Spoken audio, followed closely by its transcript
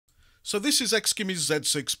So this is Xgimi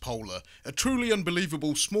Z6 Polar, a truly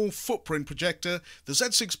unbelievable small footprint projector. The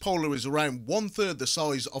Z6 Polar is around 1/3 the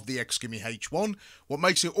size of the Xgimi H1. What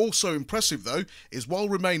makes it also impressive though is while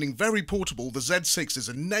remaining very portable, the Z6 is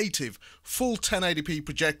a native full 1080p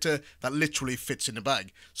projector that literally fits in a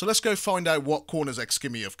bag. So let's go find out what corners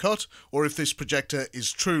Xgimi have cut, or if this projector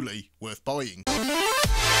is truly worth buying.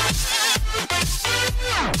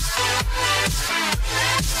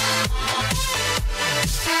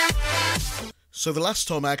 So the last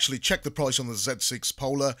time I actually checked the price on the Z6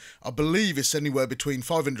 Polar, I believe it's anywhere between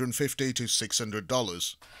 $550 to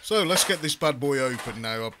 $600. So let's get this bad boy open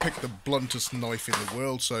now. I picked the bluntest knife in the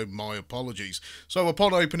world, so my apologies. So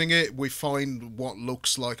upon opening it, we find what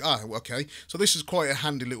looks like, okay. So this is quite a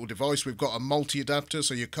handy little device. We've got a multi-adapter,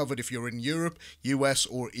 so you're covered if you're in Europe, US,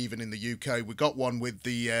 or even in the UK. We got one with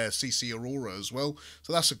the CC Aurora as well.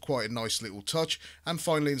 So that's quite a nice little touch. And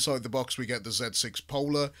finally inside the box, we get the Z6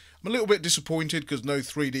 Polar. I'm a little bit disappointed because no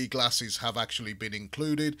 3D glasses have actually been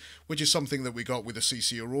included, which is something that we got with the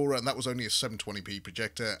CC Aurora, and that was only a 720p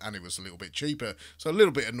projector and it was a little bit cheaper, so a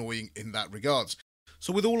little bit annoying in that regards.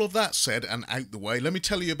 So with all of that said and out the way, let me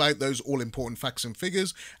tell you about those all-important facts and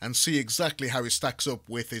figures and see exactly how it stacks up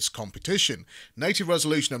with its competition. Native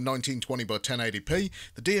resolution of 1920 by 1080p.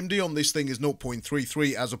 The DMD on this thing is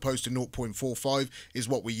 0.33 as opposed to 0.45 is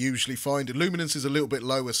what we usually find. Luminance is a little bit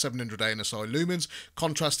lower, 700 ANSI lumens.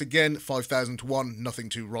 Contrast again, 5000 to 1, nothing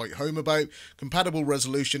to write home about. Compatible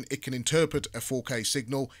resolution, it can interpret a 4K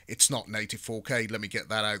signal. It's not native 4K, let me get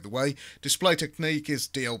that out of the way. Display technique is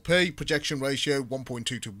DLP. Projection ratio, 1.2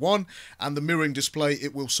 to 1, and the mirroring display,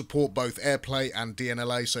 it will support both AirPlay and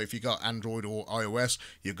DNLA, so if you got Android or iOS,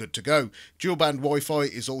 you're good to go. Dual band Wi-Fi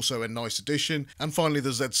is also a nice addition, and finally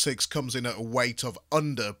the Z6 comes in at a weight of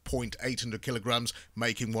under 0.800 kilograms,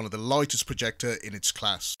 making one of the lightest projector in its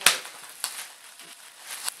class.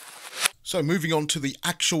 So moving on to the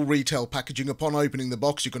actual retail packaging, upon opening the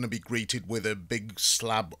box you're going to be greeted with a big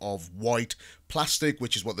slab of white plastic,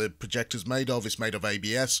 which is what the projector's made of. It's made of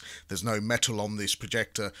ABS. There's no metal on this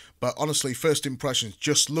projector, but honestly, first impressions,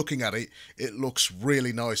 just looking at it, it looks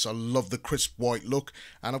really nice. I love the crisp white look,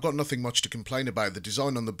 and I've got nothing much to complain about. The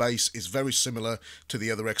design on the base is very similar to the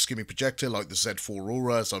other Xgimi projector, like the Z4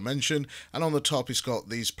 Aurora as I mentioned, and on the top it's got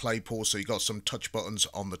these play ports, so you got some touch buttons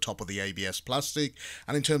on the top of the ABS plastic.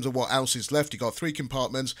 And in terms of what else is left, you got 3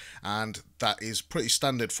 compartments, and that is pretty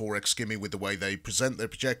standard for Xgimi with the way they present their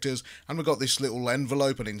projectors. And we've got this little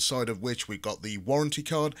envelope, and inside of which we've got the warranty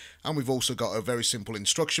card, and we've also got a very simple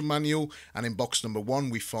instruction manual. And in box number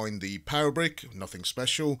 1 we find the power brick, nothing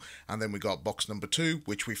special, and then we got box number 2,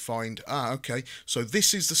 which we find, okay, so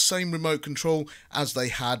this is the same remote control as they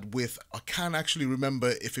had with, I can't actually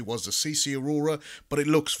remember if it was the CC Aurora, but it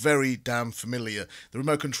looks very damn familiar. The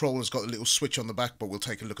remote control has got a little switch on the back, but we'll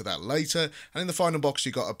take a look at that later. And in the final box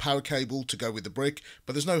you got a power cable to go with the brick,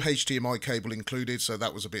 but there's no HDMI cable included, so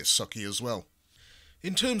that was a bit sucky as well.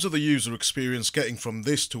 In terms of the user experience, getting from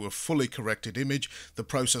this to a fully corrected image, the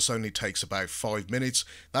process only takes about 5 minutes.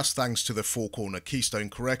 That's thanks to the 4-corner keystone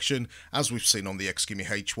correction. As we've seen on the Xgimi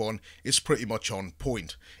H1, it's pretty much on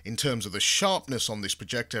point. In terms of the sharpness on this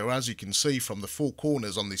projector, as you can see from the 4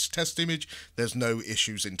 corners on this test image, there's no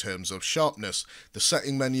issues in terms of sharpness. The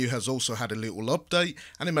setting menu has also had a little update,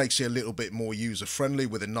 and it makes it a little bit more user-friendly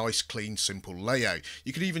with a nice, clean, simple layout.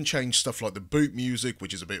 You can even change stuff like the boot music,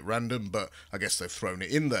 which is a bit random, but I guess they've thrown it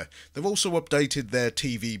in there. They've also updated their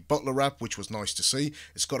TV Butler app, which was nice to see.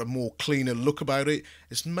 It's got a more cleaner look about it.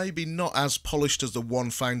 It's maybe not as polished as the one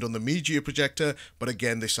found on the Media projector, but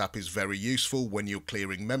again, this app is very useful when you're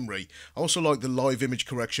clearing memory. I also like the live image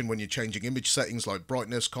correction when you're changing image settings like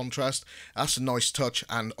brightness, contrast. That's a nice touch,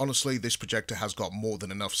 and honestly, this projector has got more than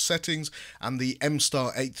enough settings, and the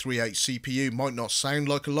M-Star 838 CPU might not sound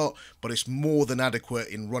like a lot, but it's more than adequate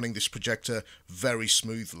in running this projector very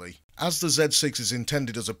smoothly. As the Z6 is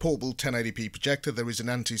intended as a portable 1080p projector, there is an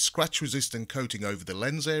anti-scratch resistant coating over the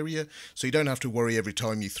lens area, so you don't have to worry every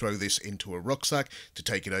time you throw this into a rucksack to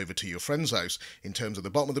take it over to your friend's house. In terms of the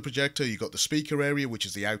bottom of the projector, you've got the speaker area, which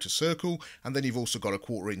is the outer circle, and then you've also got a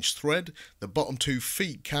 1/4-inch thread. The bottom 2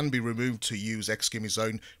 feet can be removed to use Xgimi's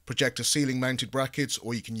own projector ceiling mounted brackets,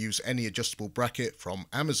 or you can use any adjustable bracket from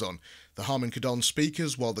Amazon. The Harman Kardon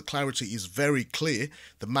speakers, while the clarity is very clear,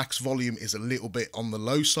 the max volume is a little bit on the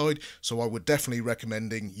low side, so I would definitely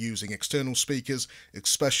recommend using external speakers,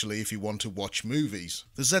 especially if you want to watch movies.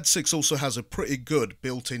 The Z6 also has a pretty good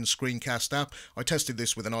built-in screencast app. I tested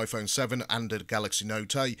this with an iPhone 7 and a Galaxy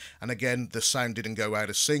Note 8, and again, the sound didn't go out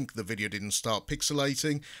of sync, the video didn't start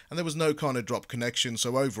pixelating, and there was no kind of drop connection,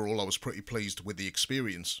 so overall I was pretty pleased with the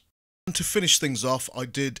experience. And to finish things off, I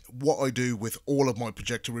did what I do with all of my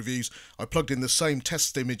projector reviews. I plugged in the same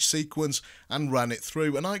test image sequence and ran it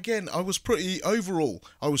through, and overall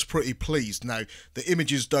I was pretty pleased. Now, the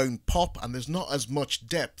images don't pop and there's not as much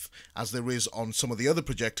depth as there is on some of the other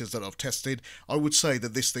projectors that I've tested. I would say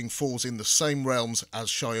that this thing falls in the same realms as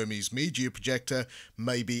Xiaomi's Media projector,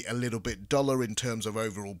 maybe a little bit duller in terms of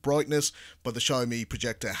overall brightness, but the Xiaomi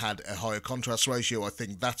projector had a higher contrast ratio. I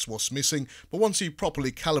think that's what's missing. But once you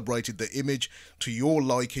properly calibrated the image to your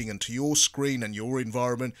liking and to your screen and your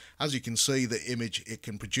environment, as you can see, the image it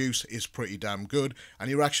can produce is pretty damn good, and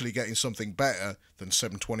you're actually getting something better than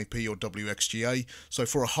 720p or WXGA. So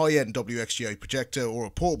for a high-end WXGA projector or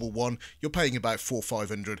a portable one, you're paying about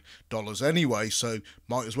 $400-500 anyway, so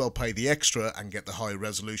might as well pay the extra and get the higher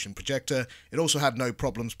resolution projector. It also had no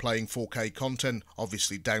problems playing 4K content,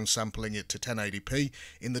 obviously downsampling it to 1080p.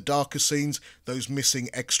 In the darker scenes, those missing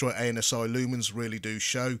extra ANSI lumens really do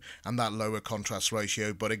show, and that lower contrast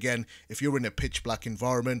ratio. But again, if you're in a pitch black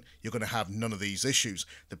environment, you're going to have none of these issues.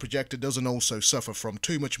 The projector doesn't also suffer from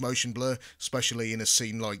too much motion blur, especially in a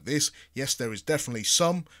scene like this. Yes, there is definitely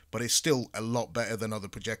some, but it's still a lot better than other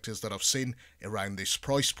projectors that I've seen around this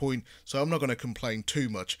price point, so I'm not going to complain too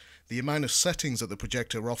much. The amount of settings that the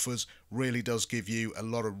projector offers really does give you a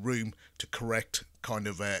lot of room to correct kind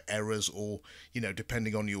of errors, or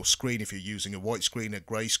depending on your screen, if you're using a white screen, a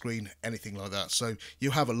grey screen, anything like that. So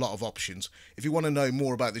you have a lot of options. If you want to know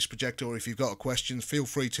more about this projector, or if you've got a question, feel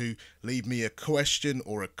free to leave me a question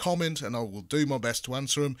or a comment and I will do my best to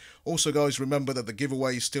answer them. Also guys, remember that the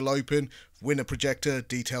giveaway is still open. Win a projector,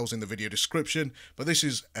 details in the video description, but this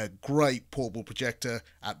is a great portable projector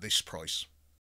at this price.